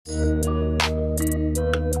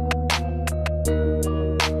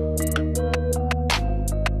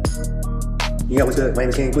Yeah, what's good? My name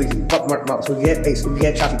is King Queasy. Fuck Mark Mouse, we get bass, we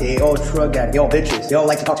get choppy, they all drug addict, y'all bitches. Y'all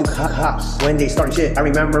like to talk to cops when they starting shit. I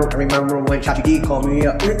remember when Chachi D called me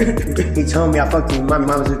up. He told me I fucked with mommy,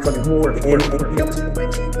 mama's a drug and whore. Yeah, what's good? My name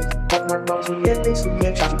is King Queasy. Fuck Mark Mouse, we get bass, we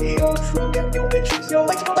get choppy, they all drug addict, y'all bitches. Y'all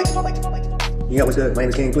like to Yeah, what's good? My name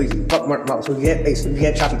is King Queasy. Fuck Mark Mouse, we get bass, we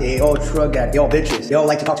get choppy, they all drug addict, y'all bitches. Y'all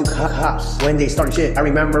like to talk to cops when they starting shit. I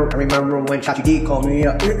remember when Chachi D called me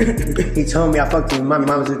up. He told me I fucked with mommy,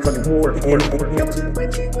 mama's a drug and whore. Yeah, what's good? My name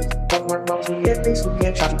is King Queasy. Fuck Mark Mouse, we get bass, we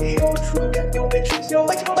get choppy, they all drug addict, y'all bitches. Y'all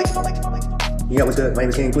like Yeah, what's good? My name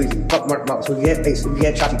is King Queasy. Fuck Mark Mouse, we get bass, we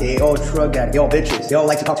get choppy, they all drug addict, y'all bitches. Y'all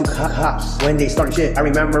like to talk to cops when they starting shit. I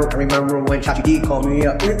remember when Chachi D called me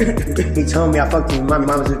up. He told me I fucked with mommy,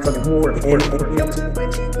 mama's a drug and whore. Yeah, what's good? My name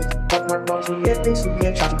is King Queasy. Fuck Mark Mouse, we get bass, we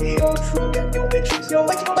get choppy, they all drug addict, y'all bitches. Y'all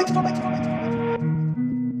like